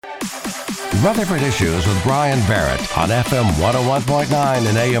Rutherford Issues with Brian Barrett on FM 101.9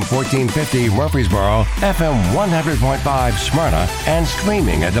 and AM 1450 Murfreesboro, FM 100.5 Smyrna, and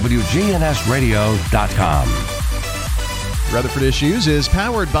streaming at WGNSradio.com. Rutherford Issues is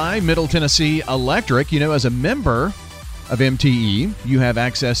powered by Middle Tennessee Electric. You know, as a member of MTE, you have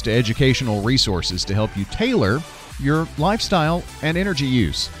access to educational resources to help you tailor your lifestyle and energy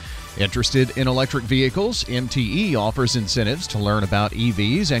use. Interested in electric vehicles? MTE offers incentives to learn about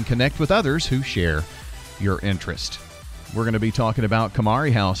EVs and connect with others who share your interest. We're going to be talking about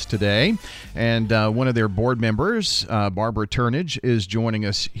Kymari House today, and one of their board members, Barbara Turnage, is joining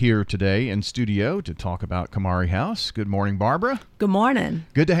us here today in studio to talk about Kymari House. Good morning, Barbara. Good morning.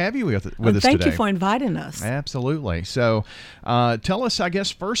 Good to have you with us today. Thank you for inviting us. Absolutely. So tell us, I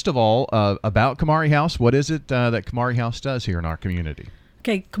guess, first of all, about Kymari House. What is it that Kymari House does here in our community?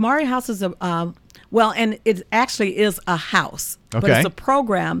 Okay, Kymari House is and it actually is a house, but Okay. it's a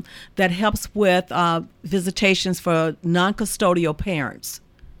program that helps with visitations for non-custodial parents.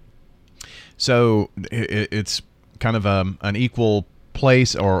 So it's kind of an equal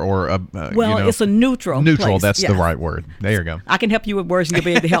place or a It's a neutral place. That's yes. the right word. There you go. I can help you with words and you'll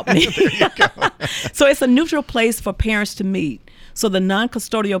be able to help me. There you go. So it's a neutral place for parents to meet. So the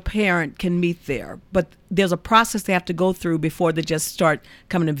non-custodial parent can meet there, but there's a process they have to go through before they just start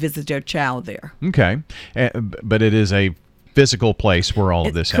coming to visit their child there. Okay. But it is a physical place where all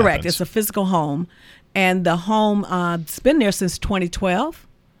of this happens. Correct. It's a physical home. And the home it's been there since 2012.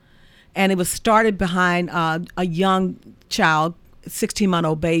 And it was started behind a young child,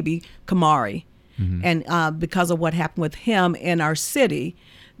 16-month-old baby, Kymari. Mm-hmm. And because of what happened with him in our city,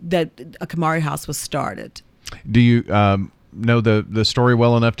 that a Kymari House was started. Do you know the story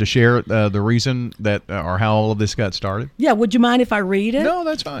well enough to share the reason that or how all of this got started? Yeah. Would you mind if I read it? No,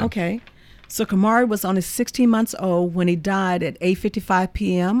 that's fine. Okay. So Kymari was only 16 months old when he died at 8:55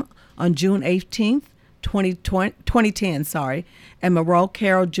 p.m. on June 18th, 2010, at Monroe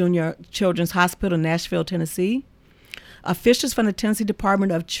Carroll Jr. Children's Hospital, Nashville, Tennessee. Officials from the Tennessee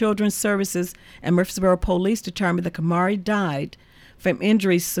Department of Children's Services and Murfreesboro Police determined that Kymari died from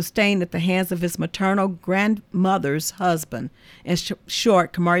injuries sustained at the hands of his maternal grandmother's husband. In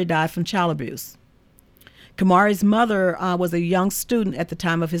short, Kymari died from child abuse. Kymari's mother was a young student at the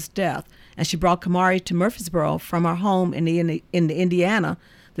time of his death, and she brought Kymari to Murfreesboro from her home in Indiana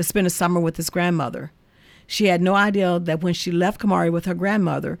to spend the summer with his grandmother. She had no idea that when she left Kymari with her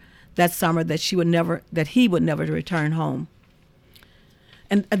grandmother that summer that he would never return home.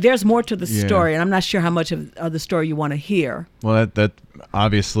 And there's more to the story, and I'm not sure how much of the story you want to hear. Well, that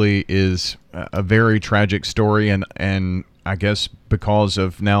obviously is a very tragic story, and I guess because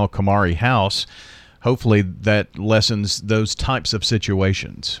of now Kymari House, hopefully that lessens those types of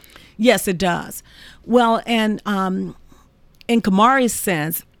situations. Yes, it does. Well, and in Kymari's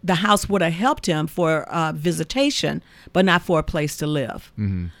sense, the house would have helped him for visitation, but not for a place to live.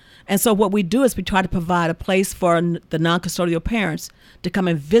 Mm-hmm. And so what we do is we try to provide a place for the non-custodial parents to come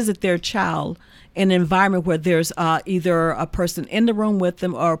and visit their child in an environment where there's either a person in the room with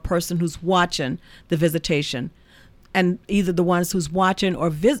them or a person who's watching the visitation. And either the ones who's watching or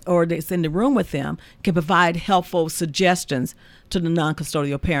that's in the room with them can provide helpful suggestions to the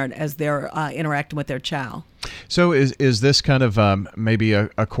non-custodial parent as they're interacting with their child. So is this kind of maybe a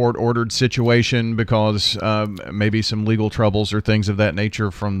court-ordered situation because maybe some legal troubles or things of that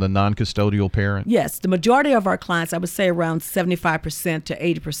nature from the non-custodial parent? Yes. The majority of our clients, I would say around 75% to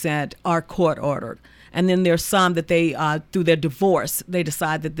 80%, are court-ordered. And then there's some that they, through their divorce, they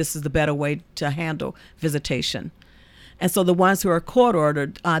decide that this is the better way to handle visitation. And so the ones who are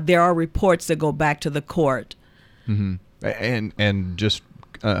court-ordered, there are reports that go back to the court. Mm-hmm. And just,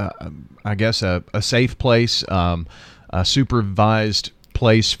 I guess, a safe place, a supervised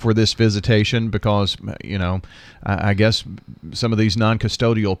place for this visitation because, I guess some of these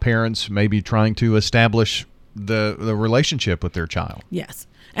non-custodial parents may be trying to establish the relationship with their child. Yes.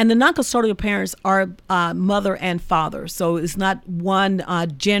 And the non-custodial parents are mother and father. So it's not one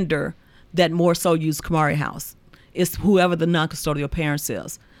gender that more so use Kymari House. It's whoever the non-custodial parents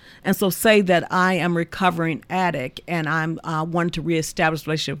is. And so say that I am a recovering addict and I'm wanting to reestablish a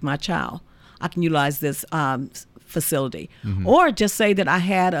relationship with my child. I can utilize this facility. Mm-hmm. Or just say that I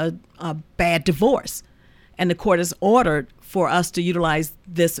had a bad divorce and the court has ordered for us to utilize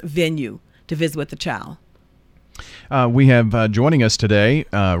this venue to visit with the child. We have joining us today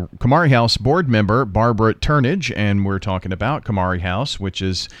Kymari House board member Barbara Turnage, and we're talking about Kymari House, which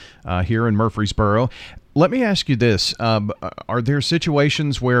is here in Murfreesboro. Let me ask you this. Are there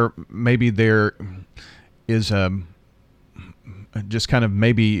situations where maybe there is just kind of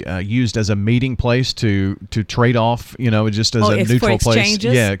maybe used as a meeting place to trade off, just as a neutral place.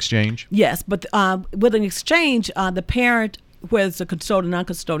 Yeah, exchange. Yes, but with an exchange, the parent, whether it's a custodial or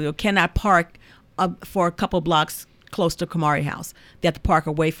non-custodial, cannot park for a couple blocks close to Kymari House. They have to park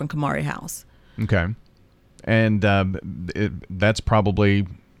away from Kymari House. Okay. And that's probably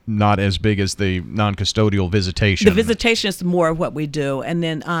not as big as the non-custodial visitation. The visitation is more of what we do. And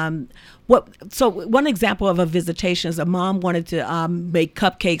then so one example of a visitation is a mom wanted to make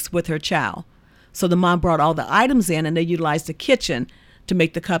cupcakes with her child. So the mom brought all the items in, and they utilized the kitchen to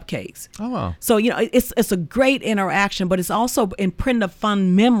make the cupcakes. Oh, wow. So, it's a great interaction, but it's also imprinted a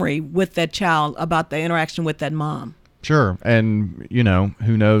fun memory with that child about the interaction with that mom. Sure. And,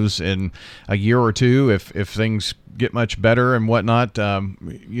 who knows, in a year or two, if things get much better and whatnot,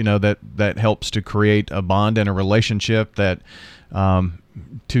 that helps to create a bond and a relationship that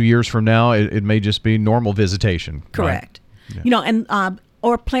 2 years from now, it may just be normal visitation. Correct. Right? Yeah. And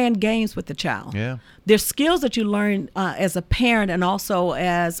or playing games with the child. Yeah. There's skills that you learn as a parent and also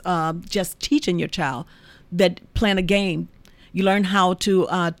as just teaching your child, that playing a game. You learn how to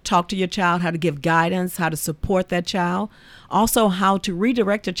talk to your child, how to give guidance, how to support that child. Also, how to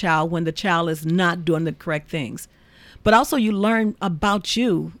redirect a child when the child is not doing the correct things. But also, you learn about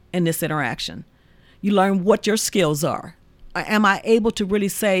you in this interaction. You learn what your skills are. Am I able to really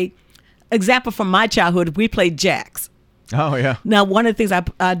say, example from my childhood, we played jacks. Oh, yeah. Now, one of the things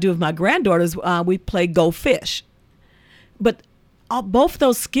I do with my granddaughters, we play go fish. But both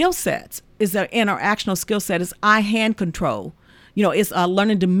those skill sets is an interactional skill set. Is eye-hand control. It's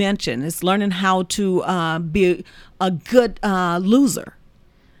learning dimension. It's learning how to be a good loser.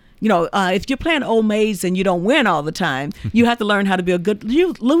 If you're playing old maids and you don't win all the time, you have to learn how to be a good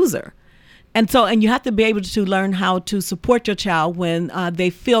loser. And you have to be able to learn how to support your child when they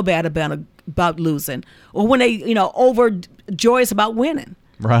feel bad about losing, or when they, overjoyous about winning.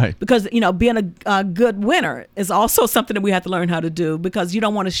 Right. Because, being a good winner is also something that we have to learn how to do, because you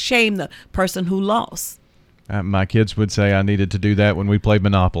don't want to shame the person who lost. My kids would say I needed to do that when we played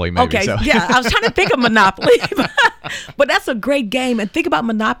Monopoly, maybe. Okay, so. Yeah, I was trying to think of Monopoly. But that's a great game. And think about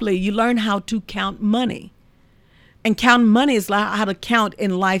Monopoly. You learn how to count money. And counting money is how to count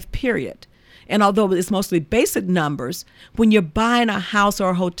in life, period. And although it's mostly basic numbers, when you're buying a house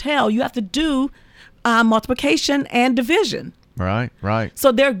or a hotel, you have to do multiplication and division. Right.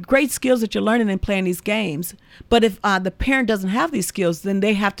 So there are great skills that you're learning in playing these games. But if the parent doesn't have these skills, then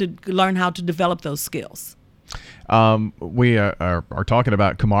they have to learn how to develop those skills. We are talking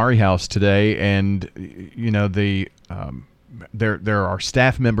about Kymari House today, and there are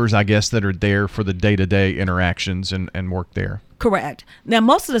staff members, I guess, that are there for the day-to-day interactions and work there. Correct. Now,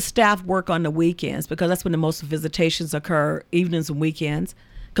 most of the staff work on the weekends, because that's when the most visitations occur, evenings and weekends,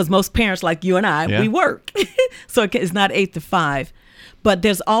 because most parents like you and I, we work. So it's not 8 to 5. But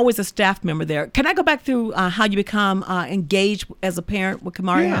there's always a staff member there. Can I go back through how you become engaged as a parent with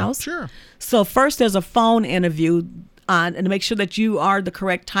Kymari House? Sure. So first, there's a phone interview and to make sure that you are the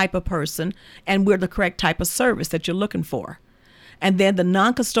correct type of person and we're the correct type of service that you're looking for. And then the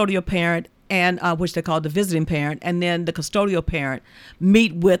non-custodial parent, and which they call the visiting parent, and then the custodial parent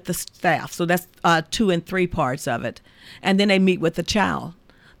meet with the staff. So that's 2 and 3 parts of it. And then they meet with the child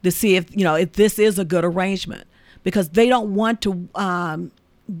to see if this is a good arrangement. Because they don't want to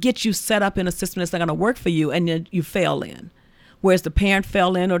get you set up in a system that's not going to work for you and then you fail in, whereas the parent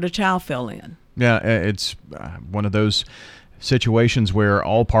fell in or the child fell in. Yeah, it's one of those situations where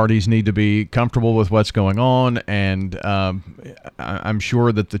all parties need to be comfortable with what's going on, and I'm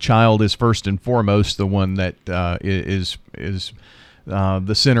sure that the child is first and foremost the one that is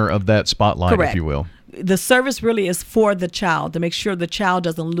the center of that spotlight, Correct. If you will. The service really is for the child, to make sure the child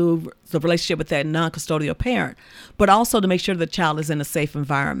doesn't lose the relationship with that non-custodial parent, but also to make sure the child is in a safe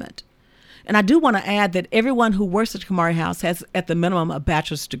environment. And I do want to add that everyone who works at Kymari House has, at the minimum, a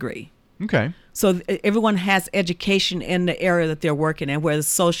bachelor's degree. Okay. So everyone has education in the area that they're working in, whether it's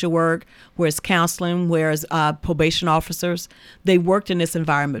social work, where it's counseling, where it's probation officers. They worked in this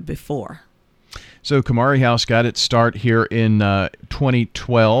environment before. So Kymari House got its start here in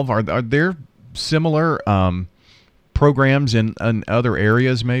 2012. Are there similar programs in other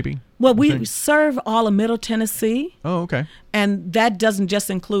areas, maybe? Well, we serve all of Middle Tennessee. Oh, okay. And that doesn't just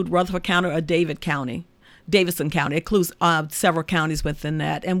include Rutherford County or Davidson County. It includes several counties within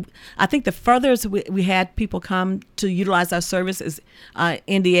that. And I think the furthest we had people come to utilize our service is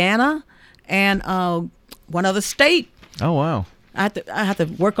Indiana and one other state. Oh, wow. I have to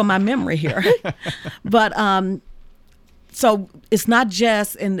work on my memory here. But so it's not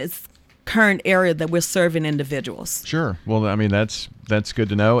just, and it's current area that we're serving individuals. Sure. Well, I mean, that's good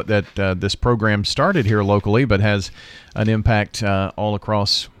to know that this program started here locally, but has an impact all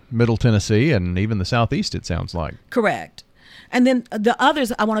across Middle Tennessee and even the Southeast, it sounds like. Correct. And then the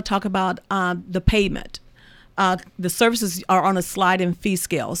others, I want to talk about the payment. The services are on a sliding fee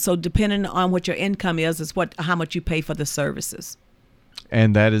scale. So depending on what your income is how much you pay for the services.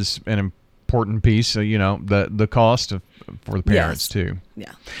 And that is an important piece. So, the cost for the parents, too.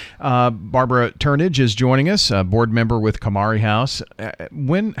 Yeah. Barbara Turnage is joining us, a board member with Kymari House.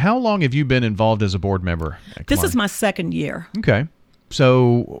 How long have you been involved as a board member at Kymari? This is my second year. Okay.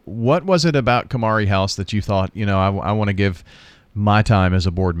 So what was it about Kymari House that you thought, I want to give my time as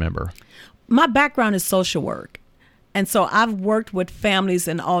a board member? My background is social work. And so I've worked with families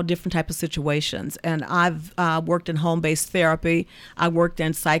in all different types of situations. And I've worked in home-based therapy. I worked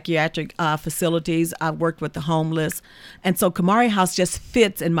in psychiatric facilities. I've worked with the homeless. And so Kymari House just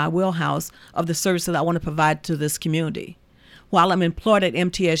fits in my wheelhouse of the services I want to provide to this community. While I'm employed at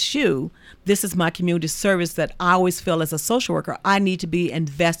MTSU, this is my community service that I always feel as a social worker, I need to be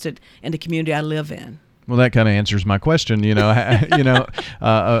invested in the community I live in. Well, that kind of answers my question, about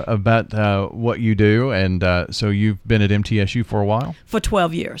what you do. And so you've been at MTSU for a while? For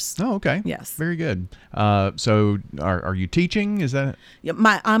 12 years. Oh, okay. Yes. Very good. So are you teaching? Is that? Yeah,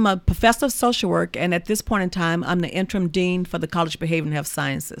 I'm a professor of social work, and at this point in time, I'm the interim dean for the College of Behavior and Health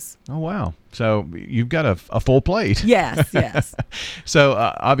Sciences. Oh, wow. So you've got a full plate. Yes. So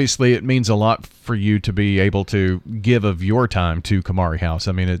obviously it means a lot for you to be able to give of your time to Kymari House.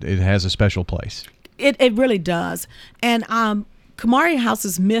 I mean, it has a special place. It really does. And Kymari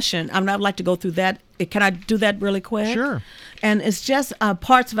House's mission, I'd like to go through that. Can I do that really quick? Sure. And it's just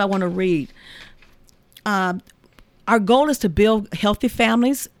parts of it I want to read. Our goal is to build healthy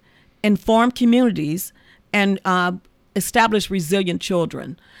families, inform communities, and establish resilient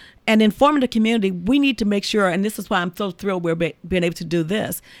children. And informing the community, we need to make sure, and this is why I'm so thrilled we're being able to do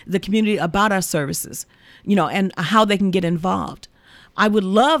this, the community about our services, and how they can get involved. I would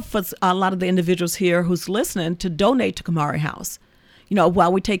love for a lot of the individuals here who's listening to donate to Kymari House.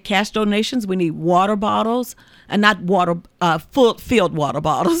 While we take cash donations, we need water bottles, and not filled water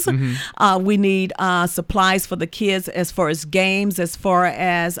bottles. Mm-hmm. We need supplies for the kids as far as games, as far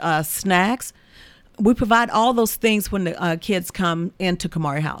as snacks. We provide all those things when the kids come into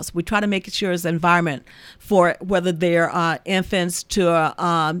Kymari House. We try to make sure it's an environment for whether they're infants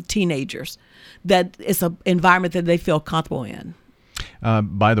to teenagers, that it's an environment that they feel comfortable in.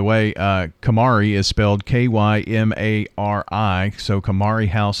 By the way, Kymari is spelled Kymari, so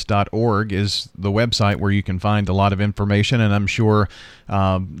KymariHouse.org is the website where you can find a lot of information, and I'm sure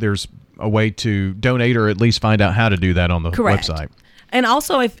there's a way to donate or at least find out how to do that on the Correct. Website. And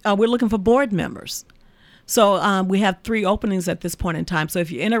also, if we're looking for board members. So we have 3 openings at this point in time. So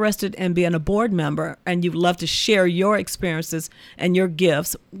if you're interested in being a board member and you'd love to share your experiences and your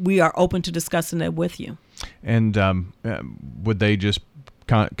gifts, we are open to discussing it with you. And would they just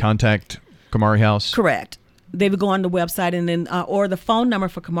contact Kymari House? Correct. They would go on the website, and then or the phone number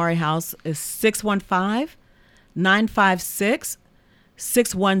for Kymari House is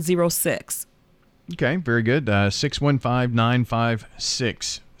 615-956-6106. Okay, very good.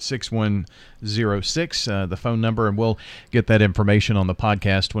 615-956-6106, the phone number, and we'll get that information on the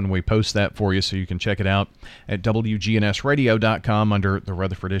podcast when we post that for you, so you can check it out at WGNSradio.com under the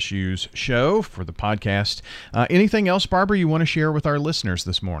Rutherford Issues show for the podcast. Anything else, Barbara, you want to share with our listeners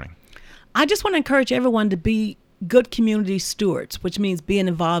this morning? I just want to encourage everyone to be good community stewards, which means being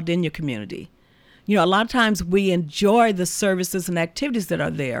involved in your community. A lot of times we enjoy the services and activities that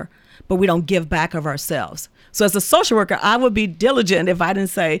are there, but we don't give back of ourselves. So as a social worker, I would be diligent if I didn't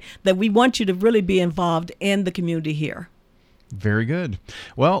say that we want you to really be involved in the community here. Very good.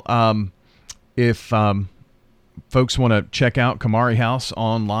 Well, if folks want to check out Kymari House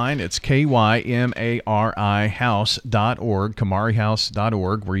online, it's KYMARI house.org,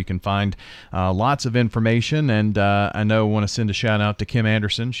 KymariHouse.org, where you can find lots of information. And I want to send a shout out to Kim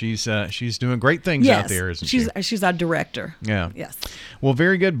Anderson. She's doing great things out there, isn't she? She's our director. Yeah. Yes. Well,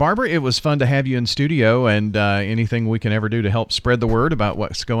 very good, Barbara. It was fun to have you in studio, and anything we can ever do to help spread the word about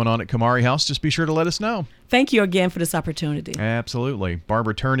what's going on at Kymari House, just be sure to let us know. Thank you again for this opportunity. Absolutely.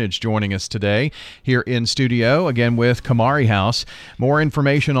 Barbara Turnage joining us today here in studio, again with Kymari House. More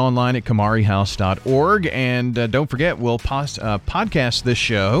information online at KymariHouse.org. And don't forget, we'll podcast this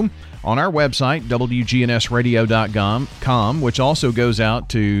show on our website, WGNSradio.com, which also goes out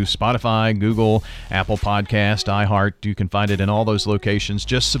to Spotify, Google, Apple Podcast, iHeart. You can find it in all those locations.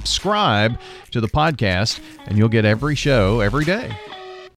 Just subscribe to the podcast, and you'll get every show every day.